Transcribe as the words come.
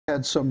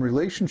had some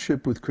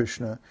relationship with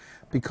Kṛṣṇa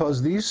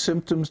because these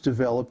symptoms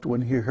developed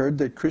when he heard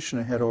that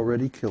Kṛṣṇa had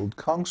already killed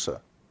Kṛṣṇa.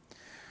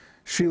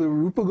 Srila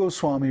Rupa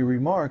Goswami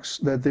remarks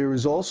that there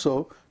is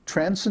also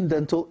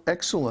transcendental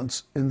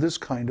excellence in this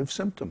kind of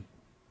symptom.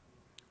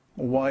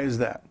 Why is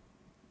that?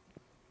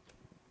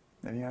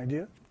 Any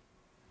idea?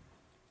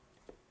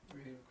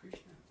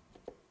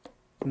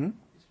 Hmm?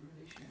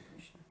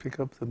 Pick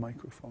up the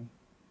microphone.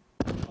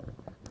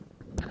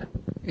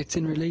 It's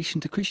in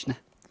relation to Kṛṣṇa.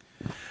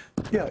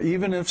 Yeah,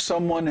 even if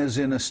someone is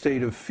in a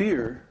state of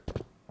fear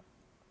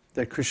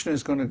that Kṛṣṇa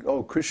is going to,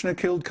 oh, Kṛṣṇa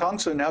killed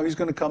Kṛṣṇa, now he's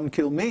going to come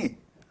kill me.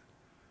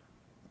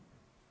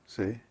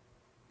 See?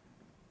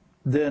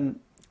 Then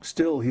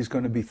still he's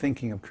going to be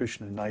thinking of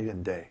Kṛṣṇa night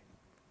and day,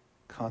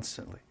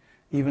 constantly,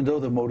 even though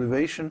the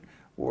motivation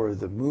or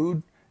the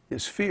mood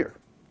is fear.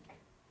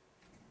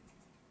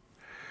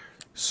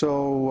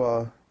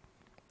 So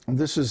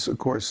this is, of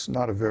course,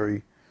 not a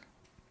very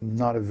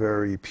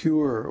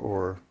pure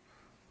or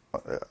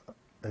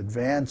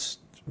advanced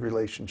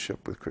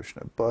relationship with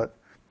Kṛṣṇa, but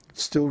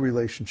it's still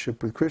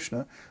relationship with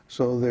Kṛṣṇa,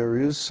 so there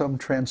is some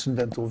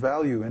transcendental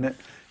value in it.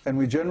 And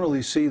we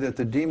generally see that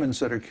the demons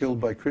that are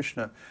killed by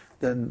Kṛṣṇa,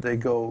 then they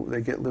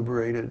get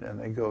liberated and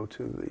they go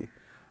to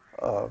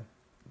the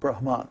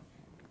Brahman.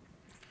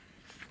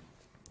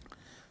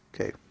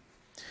 Okay.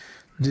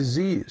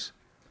 Disease.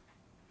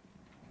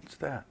 What's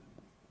that?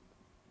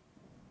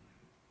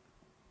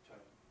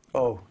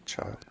 Oh,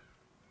 child.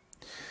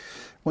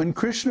 When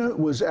Kṛṣṇa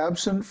was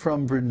absent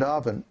from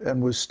Vrindavan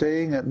and was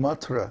staying at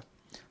Mathura,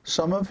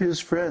 some of his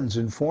friends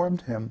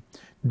informed him,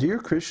 "Dear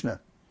Kṛṣṇa,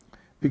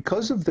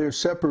 because of their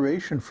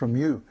separation from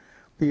you,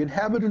 the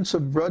inhabitants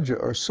of Braja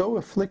are so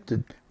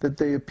afflicted that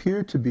they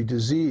appear to be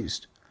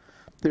diseased.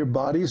 Their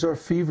bodies are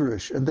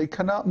feverish and they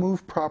cannot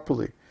move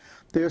properly.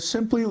 They are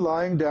simply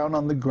lying down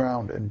on the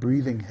ground and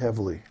breathing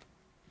heavily."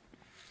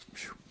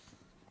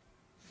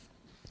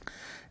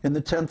 In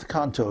the 10th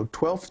canto,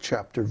 12th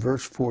chapter,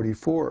 verse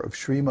 44 of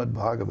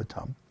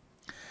Śrīmad-Bhāgavatam,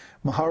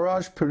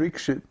 Maharaj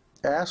Parikshit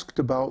asked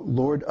about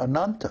Lord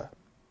Ananta.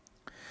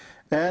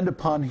 And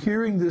upon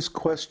hearing this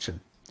question,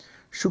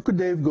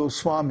 Shukadeva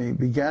Goswami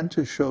began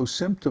to show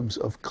symptoms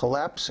of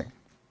collapsing.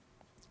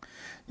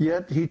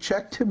 Yet he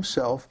checked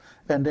himself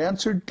and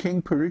answered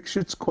King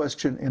Parikshit's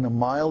question in a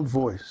mild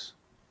voice.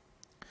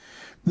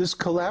 This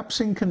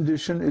collapsing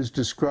condition is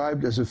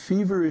described as a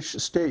feverish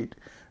state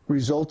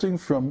resulting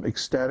from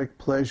ecstatic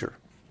pleasure.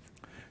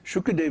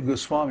 Shukadeva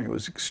Goswami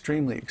was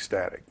extremely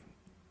ecstatic.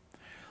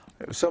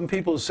 Some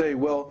people say,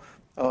 well,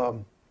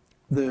 the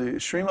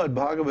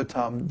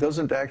Śrīmad-Bhāgavatam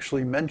doesn't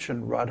actually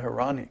mention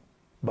Radharani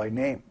by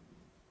name.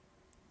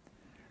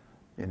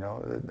 You know,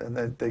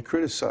 and they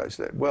criticize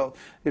that. Well,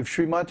 if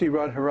Srimati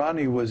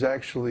Radharani was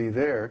actually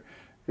there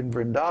in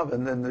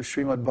Vrindavan, then the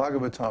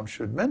Śrīmad-Bhāgavatam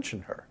should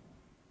mention her,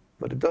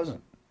 but it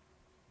doesn't.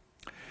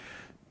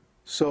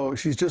 So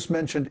she's just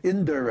mentioned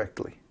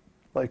indirectly,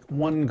 like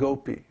one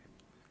gopi.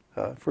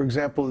 For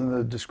example, in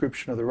the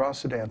description of the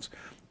rasa dance,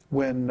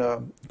 when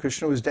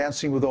Kṛṣṇa was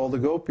dancing with all the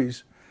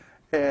gopis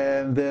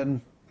and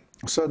then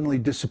suddenly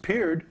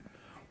disappeared,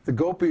 the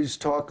gopis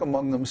talk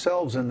among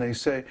themselves and they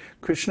say,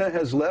 Kṛṣṇa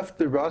has left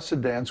the rasa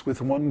dance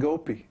with one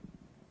gopi,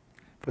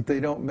 but they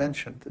don't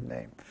mention the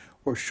name,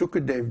 or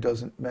Shukadeva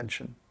doesn't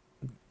mention.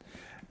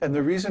 And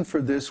the reason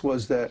for this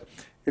was that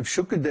if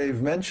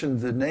Shukadeva mentioned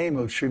the name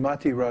of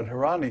Srimati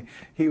Radharani,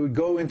 he would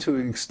go into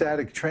an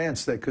ecstatic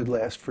trance that could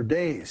last for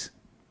days.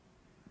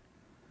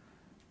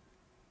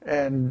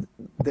 And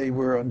they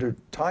were under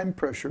time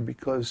pressure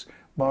because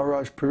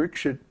Maharaj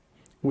Parikshit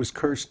was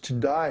cursed to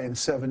die in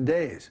 7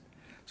 days.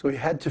 So he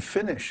had to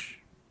finish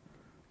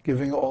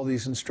giving all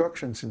these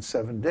instructions in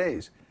 7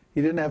 days.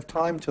 He didn't have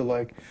time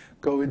to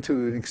go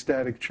into an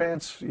ecstatic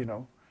trance, you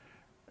know,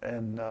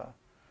 and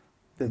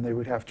then they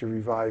would have to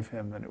revive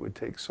him and it would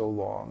take so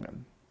long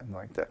and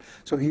like that.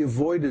 So he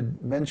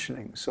avoided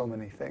mentioning so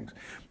many things.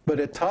 But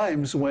at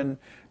times when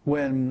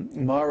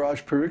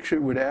Maharaj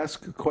Parikshit would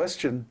ask a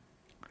question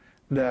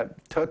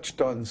that touched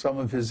on some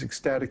of his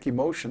ecstatic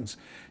emotions,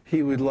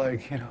 he would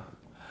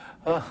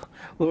oh,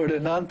 Lord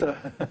Ananta.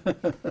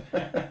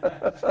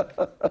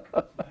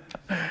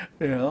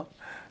 You know,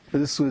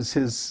 this was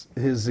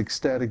his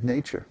ecstatic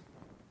nature.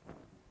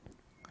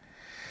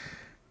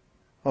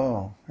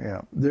 Oh,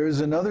 yeah. There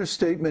is another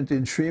statement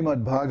in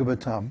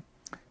Śrīmad-Bhāgavatam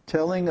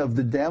telling of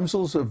the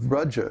damsels of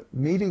Braja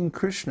meeting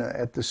Kṛṣṇa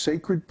at the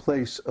sacred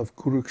place of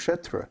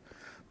Kurukshetra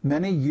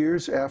many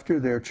years after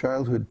their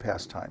childhood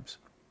pastimes.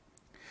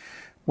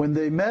 When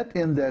they met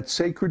in that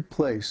sacred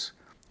place,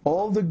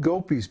 all the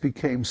gopis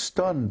became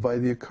stunned by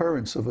the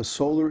occurrence of a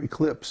solar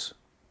eclipse.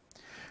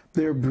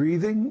 Their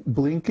breathing,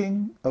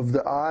 blinking of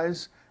the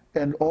eyes,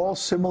 and all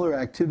similar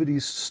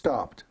activities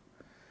stopped,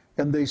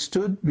 and they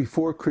stood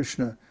before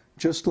Kṛṣṇa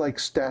just like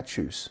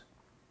statues.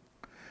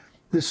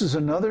 This is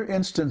another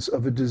instance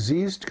of a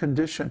diseased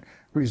condition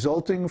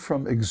resulting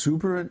from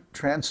exuberant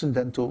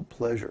transcendental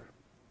pleasure.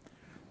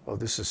 Oh,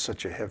 this is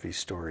such a heavy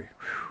story.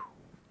 Whew.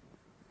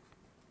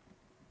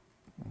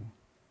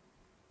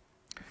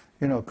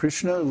 You know,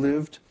 Kṛṣṇa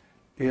lived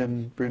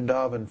in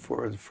Vrindavan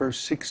for the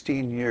first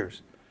 16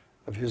 years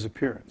of his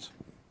appearance.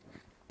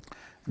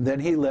 And then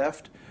he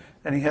left,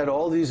 and he had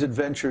all these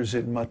adventures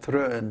in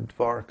Mathura and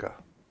Dvarka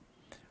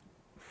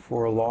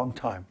for a long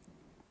time.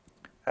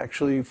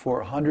 Actually, for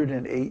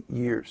 108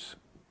 years.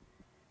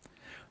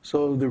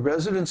 So the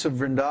residents of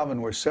Vrindavan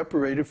were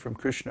separated from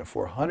Kṛṣṇa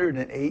for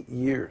 108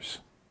 years.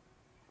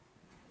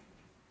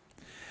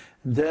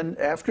 Then,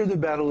 after the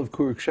Battle of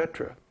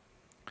Kurukshetra,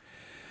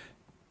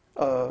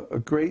 a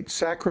great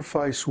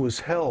sacrifice was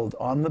held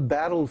on the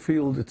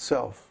battlefield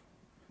itself.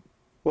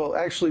 Well,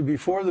 actually,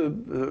 before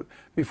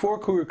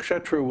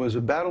Kurukshetra was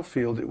a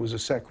battlefield, it was a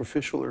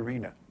sacrificial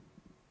arena.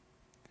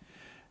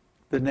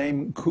 The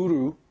name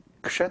Kuru,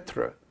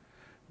 Kshetra,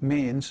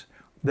 means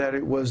that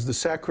it was the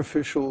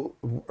sacrificial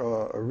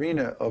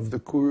arena of the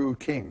Kuru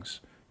kings,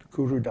 the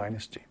Kuru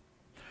dynasty.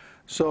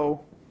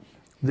 So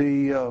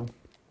the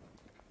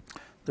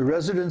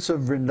residents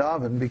of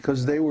Vrindavan,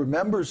 because they were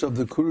members of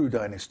the Kuru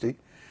dynasty,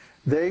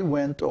 they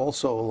went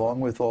also,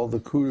 along with all the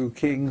Kuru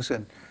kings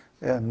and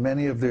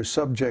many of their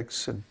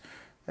subjects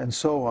and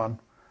so on,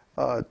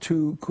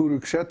 to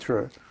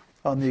Kurukshetra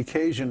on the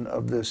occasion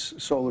of this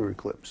solar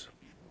eclipse.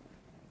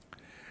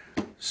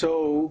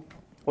 So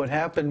what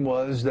happened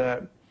was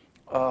that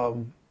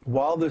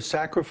while the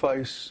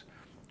sacrifice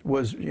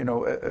was,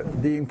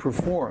 being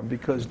performed,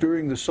 because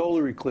during the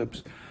solar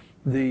eclipse,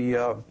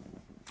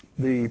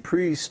 the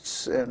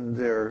priests and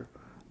their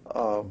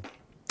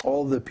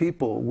all the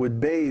people would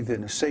bathe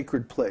in a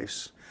sacred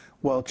place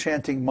while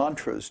chanting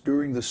mantras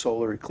during the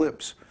solar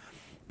eclipse,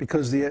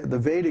 because the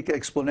Vedic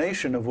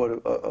explanation of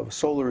what a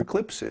solar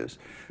eclipse is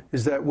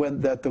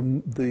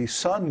that the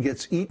sun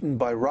gets eaten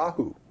by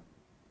Rahu.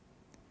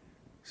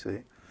 See,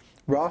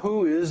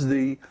 Rahu is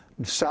the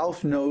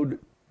south node.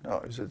 No,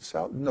 is it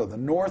south? No, the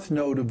north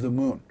node of the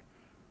moon.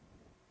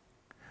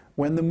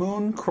 When the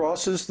moon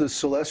crosses the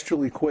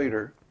celestial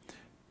equator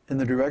in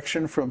the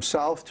direction from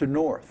south to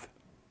north,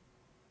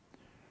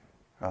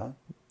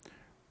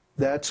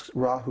 that's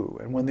Rahu.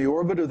 And when the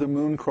orbit of the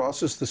moon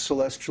crosses the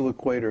celestial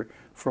equator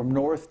from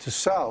north to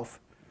south,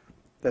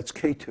 that's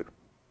Ketu.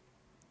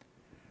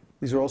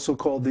 These are also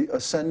called the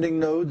ascending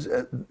node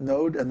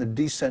and the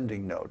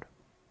descending node.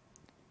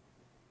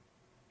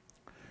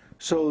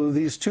 So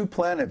these two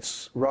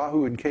planets,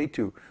 Rahu and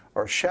Ketu,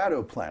 are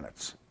shadow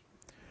planets.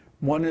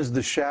 One is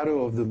the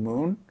shadow of the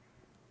moon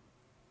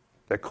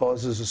that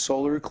causes a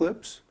solar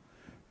eclipse,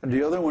 and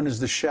the other one is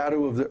the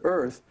shadow of the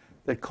earth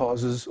that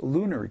causes a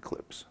lunar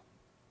eclipse.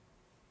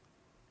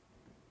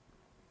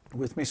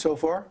 With me so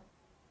far?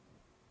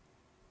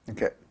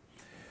 Okay.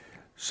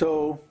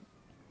 So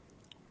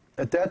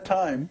at that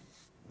time,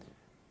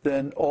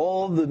 then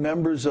all the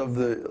members of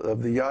the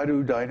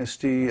Yadu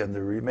dynasty and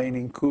the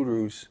remaining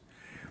Kurus,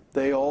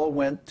 they all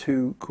went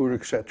to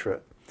Kurukshetra,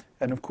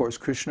 and of course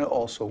Kṛṣṇa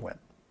also went.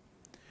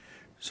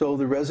 So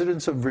the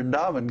residents of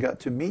Vrindavan got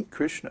to meet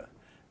Kṛṣṇa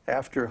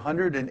after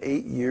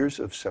 108 years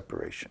of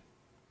separation.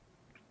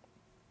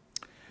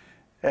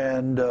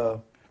 And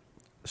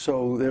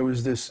so there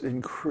was this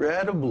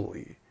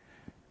incredibly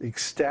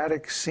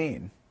ecstatic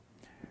scene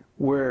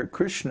where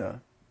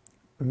Kṛṣṇa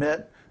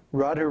met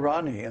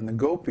Radharani and the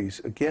gopis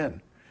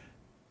again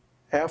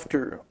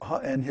after,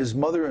 and his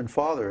mother and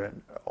father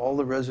and all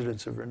the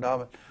residents of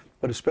Vrindavan,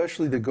 but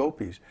especially the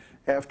gopis,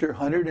 after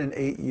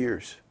 108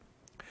 years.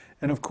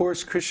 And of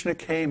course, Kṛṣṇa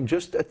came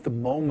just at the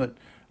moment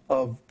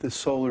of the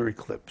solar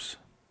eclipse.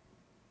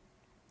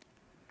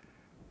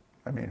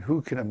 I mean,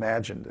 who can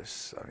imagine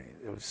this? I mean,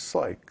 it was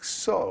like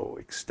so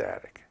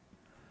ecstatic,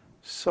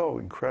 so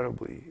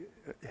incredibly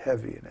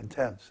heavy and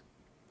intense.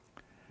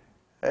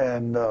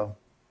 And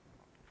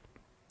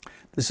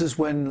this is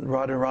when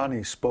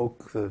Radharani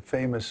spoke the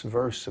famous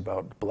verse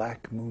about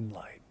black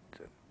moonlight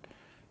and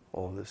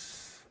all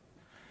this.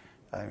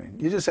 I mean,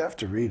 you just have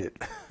to read it.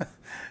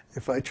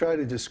 If I try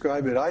to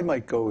describe it, I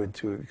might go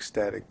into an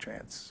ecstatic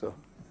trance. So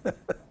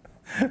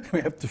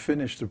we have to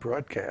finish the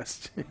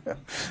broadcast.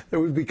 It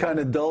would be kind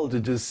of dull to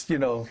just,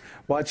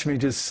 watch me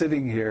just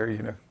sitting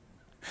here,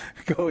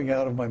 going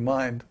out of my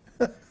mind.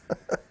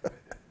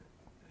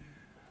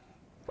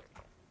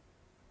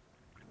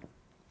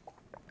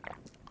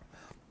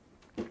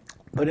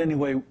 But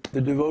anyway,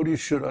 the devotees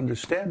should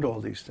understand all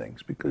these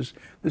things, because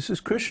this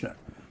is Kṛṣṇa.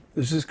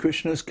 This is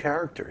Kṛṣṇa's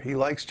character. He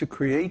likes to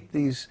create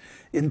these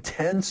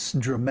intense,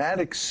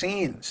 dramatic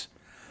scenes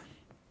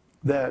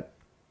that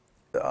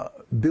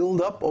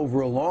build up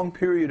over a long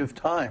period of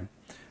time,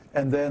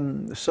 and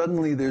then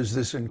suddenly there's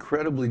this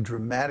incredibly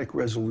dramatic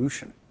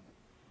resolution.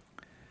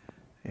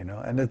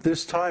 And at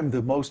this time,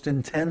 the most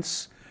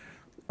intense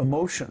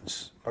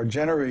emotions are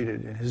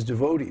generated in his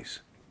devotees,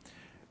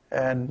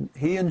 and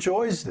he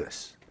enjoys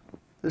this.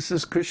 This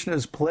is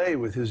Kṛṣṇa's play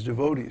with his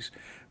devotees,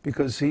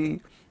 because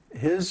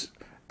his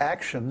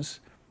actions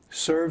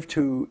serve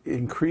to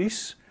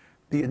increase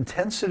the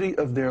intensity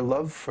of their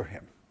love for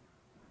him.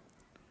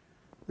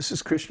 This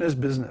is Kṛṣṇa's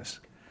business.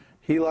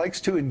 He likes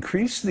to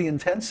increase the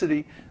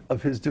intensity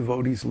of his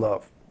devotees'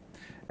 love.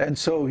 And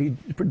so he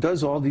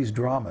does all these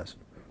dramas.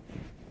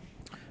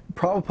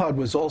 Prabhupada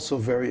was also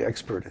very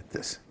expert at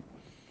this.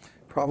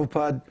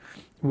 Prabhupada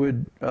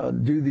would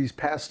do these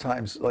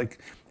pastimes, like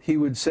he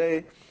would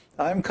say,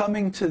 I'm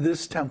coming to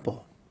this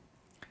temple.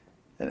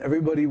 And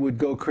everybody would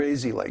go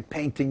crazy, like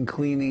painting,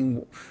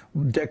 cleaning,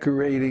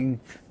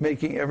 decorating,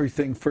 making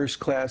everything first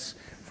class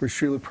for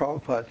Srila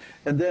Prabhupada.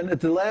 And then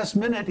at the last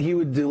minute, he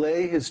would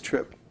delay his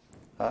trip,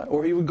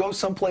 or he would go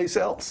someplace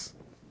else.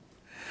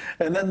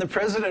 And then the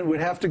president would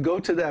have to go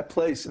to that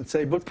place and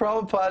say, but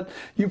Prabhupada,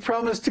 you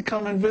promised to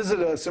come and visit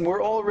us, and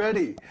we're all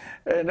ready,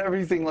 and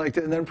everything like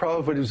that. And then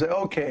Prabhupada would say,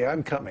 okay,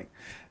 I'm coming.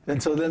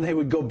 And so then they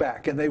would go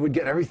back, and they would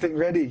get everything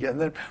ready again.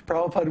 And then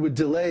Prabhupada would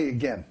delay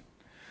again.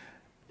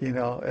 You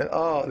know, and,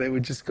 oh, they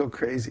would just go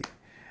crazy.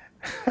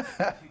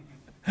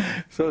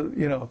 So,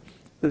 you know,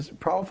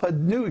 Prabhupada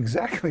knew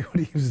exactly what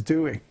he was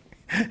doing.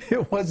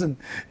 It wasn't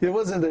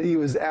that he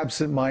was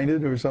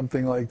absent-minded or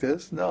something like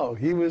this. No,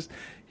 he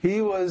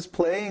was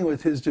playing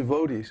with his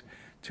devotees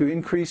to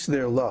increase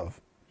their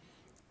love.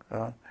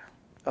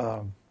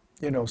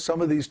 You know, some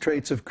of these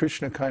traits of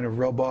Kṛṣṇa kind of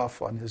rub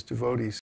off on his devotees.